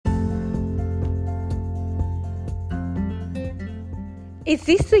Is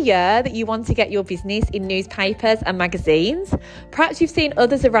this the year that you want to get your business in newspapers and magazines? Perhaps you've seen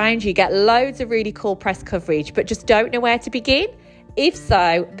others around you get loads of really cool press coverage, but just don't know where to begin? If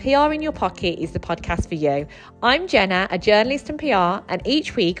so, PR in Your Pocket is the podcast for you. I'm Jenna, a journalist and PR, and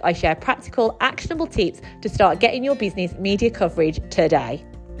each week I share practical, actionable tips to start getting your business media coverage today.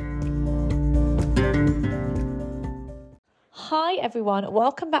 Hi everyone,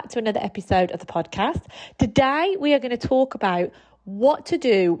 welcome back to another episode of the podcast. Today we are going to talk about what to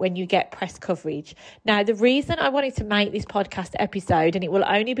do when you get press coverage. Now, the reason I wanted to make this podcast episode, and it will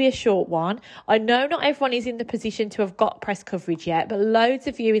only be a short one, I know not everyone is in the position to have got press coverage yet, but loads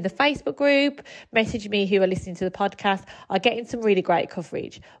of you in the Facebook group, message me who are listening to the podcast, are getting some really great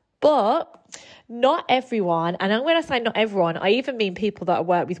coverage. But not everyone, and when I say not everyone, I even mean people that I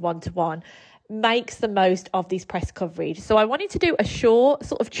work with one-to-one, makes the most of this press coverage. So I wanted to do a short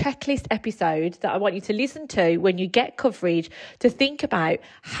sort of checklist episode that I want you to listen to when you get coverage to think about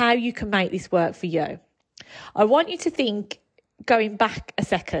how you can make this work for you. I want you to think going back a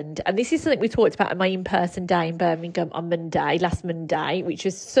second, and this is something we talked about at my in-person day in Birmingham on last Monday, which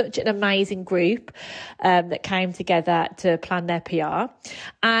was such an amazing group that came together to plan their PR.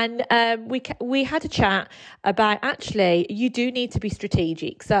 And we had a chat about actually you do need to be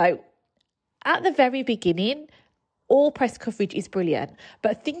strategic. So at the very beginning, all press coverage is brilliant,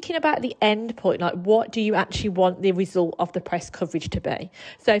 but thinking about the end point, like what do you actually want the result of the press coverage to be?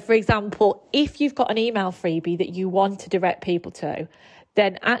 So, for example, if you've got an email freebie that you want to direct people to,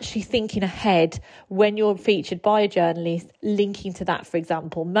 then actually thinking ahead when you're featured by a journalist, linking to that, for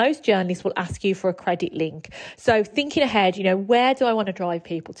example. Most journalists will ask you for a credit link. So thinking ahead, where do I want to drive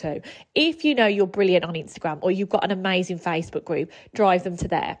people to? If you know you're brilliant on Instagram or you've got an amazing Facebook group, drive them to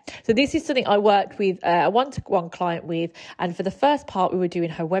there. So this is something I worked with a one-to-one client with. And for the first part, we were doing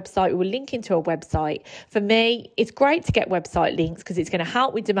her website. We were linking to her website. For me, it's great to get website links because it's going to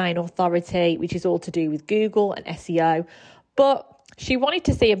help with domain authority, which is all to do with Google and SEO. But she wanted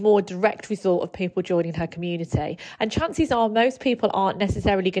to see a more direct result of people joining her community. And chances are most people aren't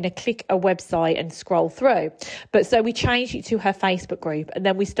necessarily going to click a website and scroll through. But so we changed it to her Facebook group. And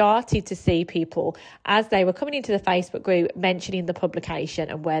then we started to see people as they were coming into the Facebook group mentioning the publication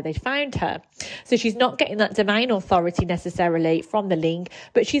and where they found her. So she's not getting that domain authority necessarily from the link,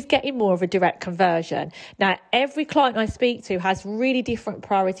 but she's getting more of a direct conversion. Now, every client I speak to has really different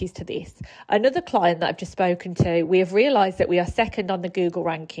priorities to this. Another client that I've just spoken to, we have realised that we are second on the Google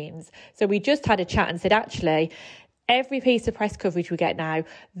rankings. So we just had a chat and said, actually, every piece of press coverage we get now,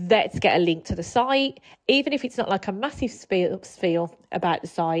 let's get a link to the site. Even if it's not like a massive spiel about the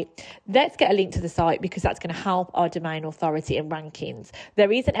site, let's get a link to the site because that's going to help our domain authority and rankings.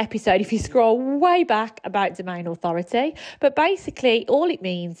 There is an episode, if you scroll way back, about domain authority. But basically, all it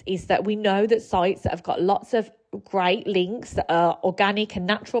means is that we know that sites that have got lots of great links that are organic and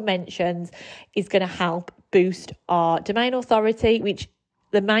natural mentions is going to help boost our domain authority, which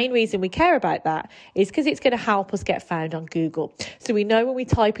the main reason we care about that is because it's going to help us get found on Google. So we know when we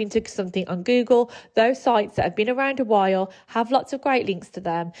type into something on Google, those sites that have been around a while have lots of great links to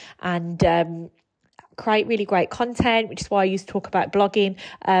them and create really great content, which is why I used to talk about blogging,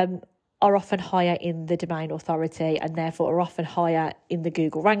 are often higher in the domain authority and therefore are often higher in the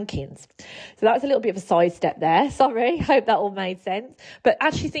Google rankings. So that's a little bit of a sidestep there. Sorry, hope that all made sense. But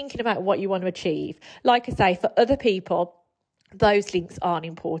actually thinking about what you want to achieve. Like I say, for other people, those links aren't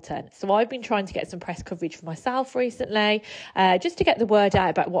important. So I've been trying to get some press coverage for myself recently, just to get the word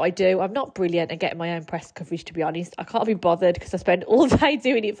out about what I do. I'm not brilliant at getting my own press coverage, to be honest. I can't be bothered because I spend all day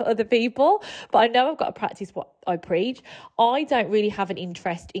doing it for other people, but I know I've got to practice what I preach. I don't really have an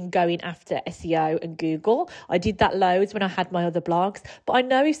interest in going after SEO and Google. I did that loads when I had my other blogs, but I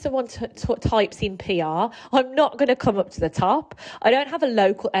know if someone types in PR, I'm not going to come up to the top. I don't have a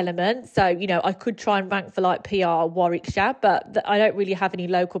local element. So, I could try and rank for like PR Warwickshire, but I don't really have any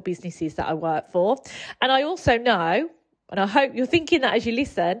local businesses that I work for. And I also know, and I hope you're thinking that as you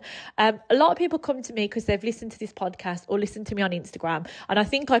listen, a lot of people come to me because they've listened to this podcast or listened to me on Instagram. And I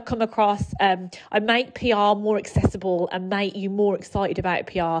think I come across, I make PR more accessible and make you more excited about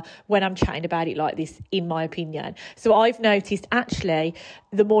PR when I'm chatting about it like this, in my opinion. So I've noticed actually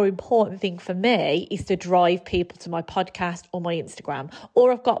the more important thing for me is to drive people to my podcast or my Instagram.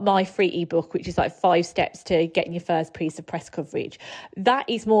 Or I've got my free ebook, which is like 5 steps to getting your first piece of press coverage. That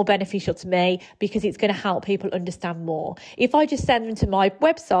is more beneficial to me because it's going to help people understand more. If I just send them to my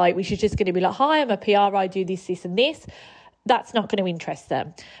website, which is just going to be like, hi, I'm a PR, I do this, this and this, that's not going to interest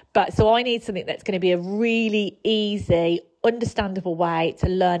them. But so I need something that's going to be a really easy, understandable way to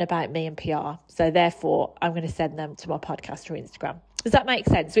learn about me and PR. So therefore, I'm going to send them to my podcast or Instagram. Does that make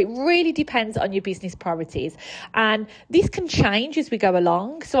sense? So it really depends on your business priorities. And this can change as we go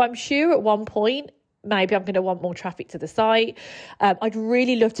along. So I'm sure at one point, maybe I'm going to want more traffic to the site. I'd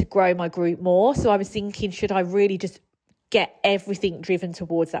really love to grow my group more. So I was thinking, should I really just get everything driven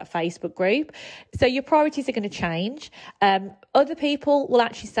towards that Facebook group? So your priorities are going to change. Other people will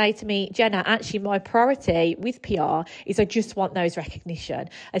actually say to me, Jenna, actually my priority with PR is I just want those recognition,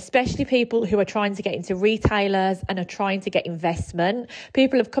 especially people who are trying to get into retailers and are trying to get investment.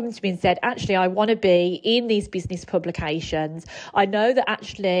 People have come to me and said, actually, I want to be in these business publications. I know that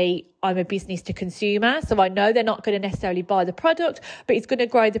actually I'm a business to consumer, so I know they're not going to necessarily buy the product, but it's going to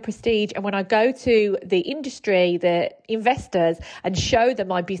grow the prestige. And when I go to the industry, the investors, and show them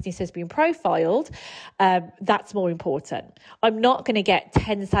my business has been profiled, that's more important. I'm not going to get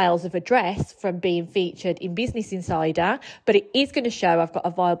 10 sales of a dress from being featured in Business Insider, but it is going to show I've got a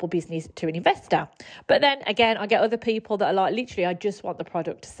viable business to an investor. But then again, I get other people that are like, literally, I just want the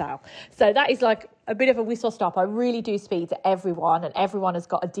product to sell. So that is like a bit of a whistle stop. I really do speak to everyone, and everyone has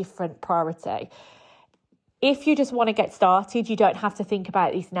got a different priority. If you just want to get started, you don't have to think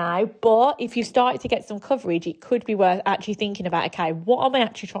about this now. But if you started to get some coverage, it could be worth actually thinking about, okay, what am I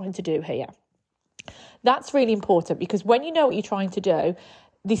actually trying to do here? That's really important, because when you know what you're trying to do,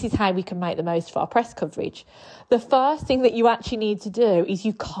 this is how we can make the most of our press coverage. The first thing that you actually need to do is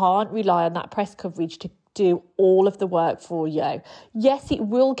you can't rely on that press coverage to do all of the work for you. Yes, it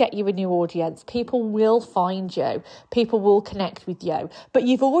will get you a new audience. People will find you. People will connect with you. But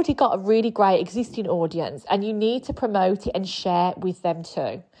you've already got a really great existing audience, and you need to promote it and share with them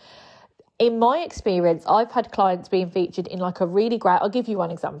too. In my experience, I've had clients being featured in like a really great, I'll give you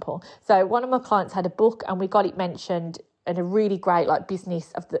one example. So one of my clients had a book, and we got it mentioned in a really great like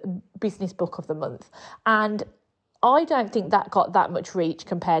business book of the month. And I don't think that got that much reach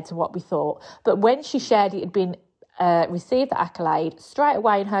compared to what we thought. But when she shared it had been received the accolade, straight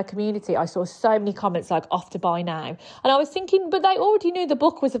away in her community, I saw so many comments like off to buy now. And I was thinking, but they already knew the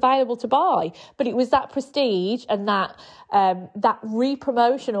book was available to buy. But it was that prestige and that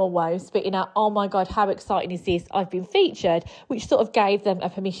re-promotion almost, but oh my God, how exciting is this? I've been featured, which sort of gave them a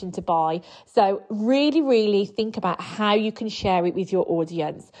permission to buy. So really, really think about how you can share it with your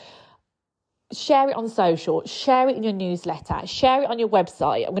audience. Share it on social, share it in your newsletter, share it on your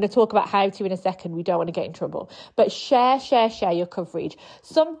website. I'm going to talk about how to in a second. We don't want to get in trouble. But share your coverage.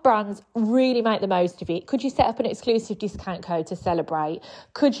 Some brands really make the most of it. Could you set up an exclusive discount code to celebrate?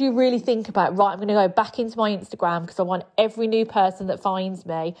 Could you really think about, right, I'm going to go back into my Instagram because I want every new person that finds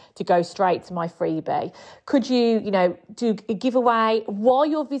me to go straight to my freebie? Could you, do a giveaway while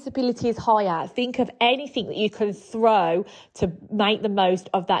your visibility is higher? Think of anything that you can throw to make the most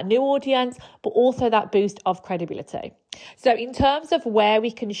of that new audience, but also that boost of credibility. So in terms of where we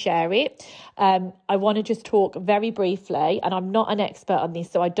can share it, I want to just talk very briefly, and I'm not an expert on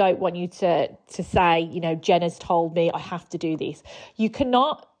this, so I don't want you to say, Jenna's told me I have to do this. You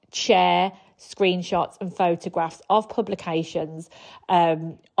cannot share screenshots and photographs of publications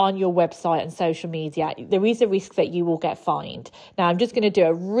on your website and social media. There is a risk that you will get fined. Now, I'm just going to do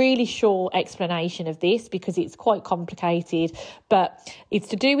a really short explanation of this because it's quite complicated, but it's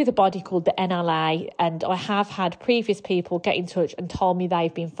to do with a body called the NLA, and I have had previous people get in touch and told me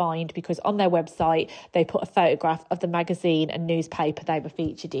they've been fined because on their website they put a photograph of the magazine and newspaper they were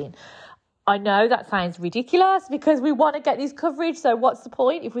featured in. I know that sounds ridiculous because we want to get this coverage, so what's the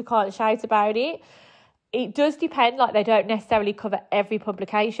point if we can't shout about it? It does depend, like they don't necessarily cover every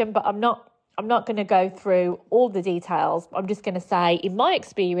publication, but I'm not going to go through all the details. I'm just going to say, in my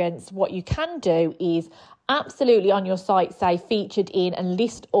experience, what you can do is absolutely on your site say featured in and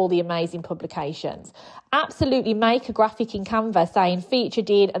list all the amazing publications. Absolutely make a graphic in Canva saying featured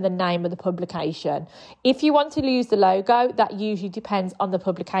in and the name of the publication. If you want to use the logo, that usually depends on the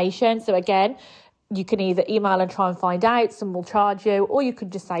publication. So again, you can either email and try and find out, some will charge you, or you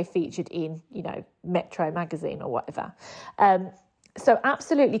could just say featured in, Metro magazine or whatever. So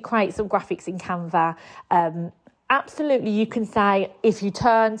absolutely create some graphics in Canva. Absolutely, you can say, if you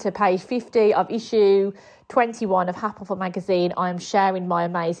turn to page 50 of issue 21 of Happiful magazine, I am sharing my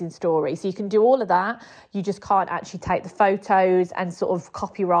amazing story. So you can do all of that. You just can't actually take the photos and sort of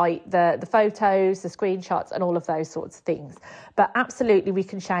copyright the photos, the screenshots and all of those sorts of things. But absolutely, we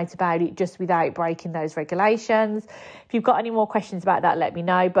can shout about it just without breaking those regulations. If you've got any more questions about that, let me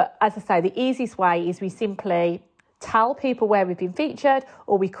know. But as I say, the easiest way is we simply tell people where we've been featured,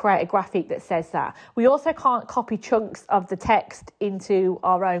 or we create a graphic that says that. We also can't copy chunks of the text into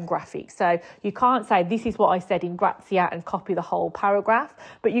our own graphic. So you can't say, this is what I said in Grazia and copy the whole paragraph.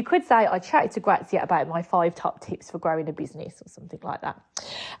 But you could say, I chatted to Grazia about my 5 top tips for growing a business or something like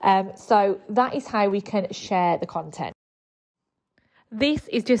that. So that is how we can share the content. This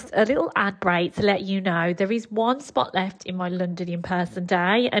is just a little ad break to let you know there is one spot left in my London in-person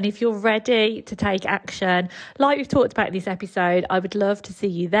day. And if you're ready to take action, like we've talked about in this episode, I would love to see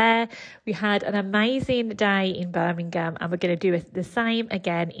you there. We had an amazing day in Birmingham and we're going to do the same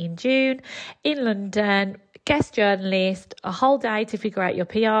again in June in London. Guest journalist, a whole day to figure out your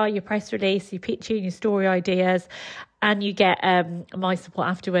PR, your press release, your pitching, your story ideas. And you get my support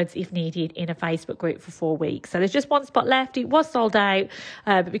afterwards if needed in a Facebook group for 4 weeks. So there's just one spot left. It was sold out,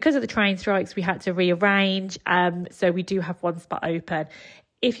 but because of the train strikes, we had to rearrange. So we do have one spot open.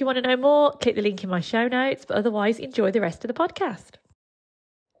 If you want to know more, click the link in my show notes. But otherwise, enjoy the rest of the podcast.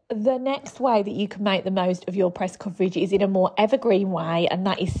 The next way that you can make the most of your press coverage is in a more evergreen way, and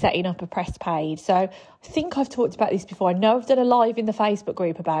that is setting up a press page. So I think I've talked about this before. I know I've done a live in the Facebook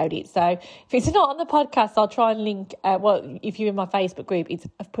group about it. So if it's not on the podcast, I'll try and link, if you're in my Facebook group,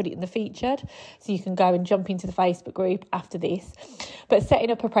 I've put it in the featured. So you can go and jump into the Facebook group after this. But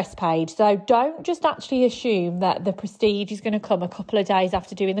setting up a press page. So don't just actually assume that the prestige is going to come a couple of days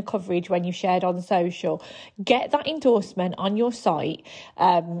after doing the coverage when you shared on social. Get that endorsement on your site.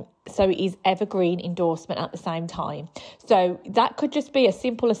 So it is evergreen endorsement at the same time. So that could just be as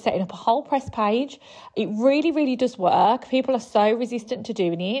simple as setting up a whole press page. It really, really does work. People are so resistant to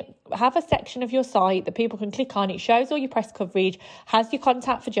doing it. Have a section of your site that people can click on. It shows all your press coverage, has your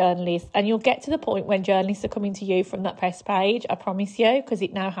contact for journalists, and you'll get to the point when journalists are coming to you from that press page. I promise you, because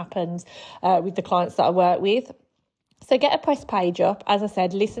it now happens with the clients that I work with. So get a press page up. As I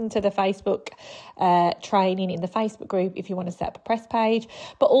said, listen to the Facebook training in the Facebook group if you want to set up a press page,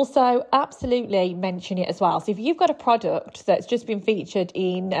 but also absolutely mention it as well. So if you've got a product that's just been featured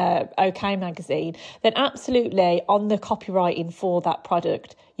in OK Magazine, then absolutely on the copywriting for that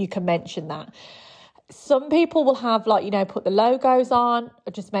product, you can mention that. Some people will have put the logos on.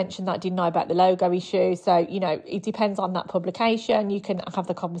 I just mentioned that I didn't know about the logo issue. So, it depends on that publication. You can have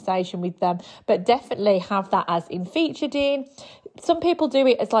the conversation with them, but definitely have that as in featured in. Some people do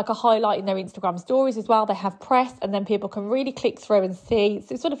it as like a highlight in their Instagram stories as well. They have press and then people can really click through and see.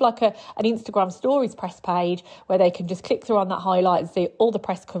 So it's sort of like an Instagram stories press page where they can just click through on that highlight and see all the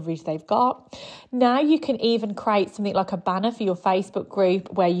press coverage they've got. Now you can even create something like a banner for your Facebook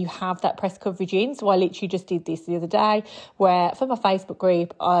group where you have that press coverage in. So I literally just did this the other day where for my Facebook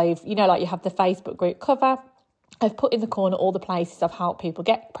group, you have the Facebook group cover. I've put in the corner all the places I've helped people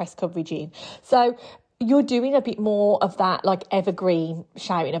get press coverage in. So you're doing a bit more of that like evergreen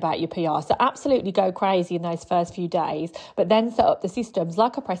shouting about your PR. So absolutely go crazy in those first few days, but then set up the systems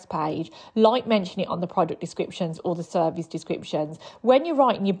like a press page, like mention it on the product descriptions or the service descriptions. When you're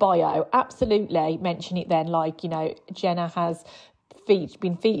writing your bio, absolutely mention it then, like, Jenna has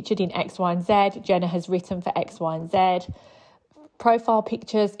been featured in X, Y, and Z. Jenna has written for X, Y, and Z. Profile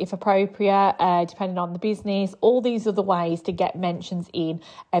pictures, if appropriate, depending on the business. All these are the ways to get mentions in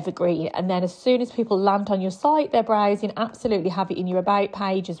evergreen. And then as soon as people land on your site, they're browsing, absolutely have it in your about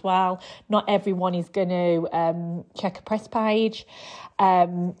page as well. Not everyone is going to check a press page.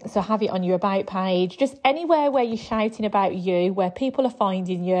 So have it on your about page. Just anywhere where you're shouting about you, where people are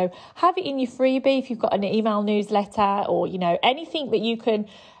finding you. Have it in your freebie if you've got an email newsletter or, anything that you can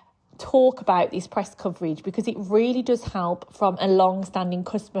talk about this press coverage, because it really does help from a long-standing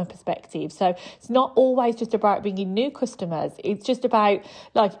customer perspective. So it's not always just about bringing new customers. It's just about,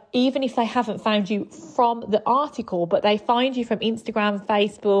 even if they haven't found you from the article, but they find you from Instagram,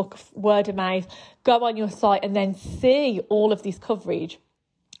 Facebook, word of mouth, go on your site and then see all of this coverage,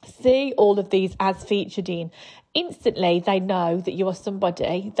 see all of these as featured in. Instantly, they know that you are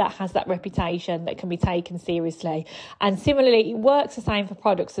somebody that has that reputation that can be taken seriously. And similarly, it works the same for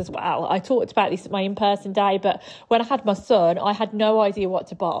products as well. I talked about this at my in-person day, but when I had my son, I had no idea what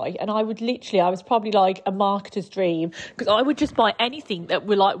to buy. And I was probably like a marketer's dream, because I would just buy anything that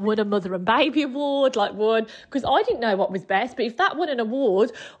were won a mother and baby award, because I didn't know what was best. But if that won an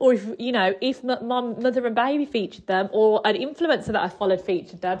award, or if my mother and baby featured them, or an influencer that I followed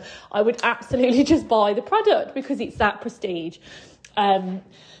featured them, I would absolutely just buy the product, because it's that prestige.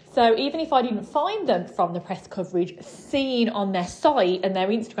 So even if I didn't find them from the press coverage, seeing on their site and their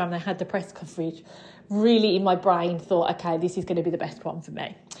Instagram they had the press coverage, really in my brain thought, okay, this is going to be the best one for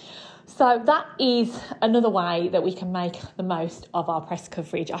me. So that is another way that we can make the most of our press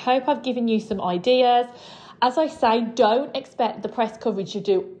coverage. I hope I've given you some ideas. As I say, don't expect the press coverage to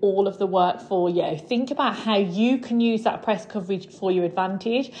do all of the work for you. Think about how you can use that press coverage for your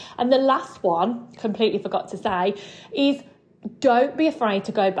advantage. And the last one, completely forgot to say, is don't be afraid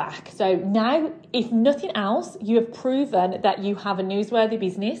to go back. So now, if nothing else, you have proven that you have a newsworthy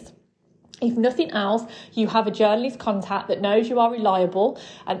business. If nothing else, you have a journalist contact that knows you are reliable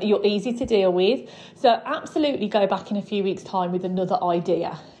and that you're easy to deal with. So absolutely go back in a few weeks' time with another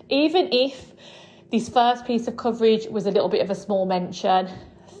idea. Even if this first piece of coverage was a little bit of a small mention,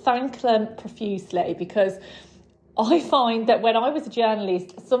 thank them profusely, because I find that when I was a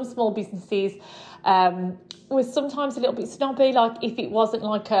journalist, some small businesses was sometimes a little bit snobby, like if it wasn't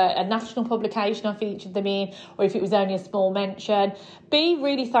like a national publication I featured them in, or if it was only a small mention. Be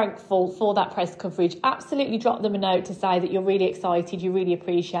really thankful for that press coverage. Absolutely drop them a note to say that you're really excited, you really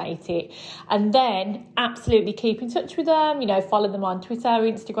appreciate it. And then absolutely keep in touch with them, follow them on Twitter,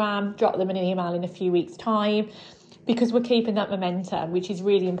 Instagram, drop them an email in a few weeks' time, because we're keeping that momentum, which is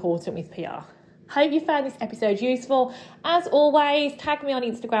really important with PR. Hope you found this episode useful. As always, tag me on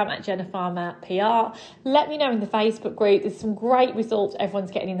Instagram at JennaFarmerPR. Let me know in the Facebook group. There's some great results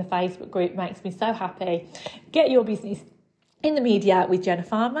everyone's getting in the Facebook group. Makes me so happy. Get your business in the media with Jenna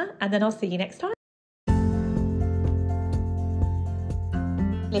Farmer, and then I'll see you next time.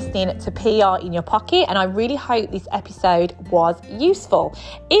 Listening to PR in your pocket, and I really hope this episode was useful.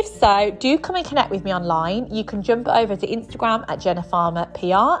 If so, do come and connect with me online. You can jump over to Instagram at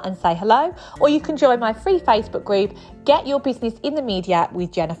JennaFarmerPR and say hello, or you can join my free Facebook group, Get Your Business in the Media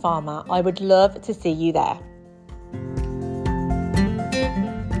with Jenna Farmer. I would love to see you there.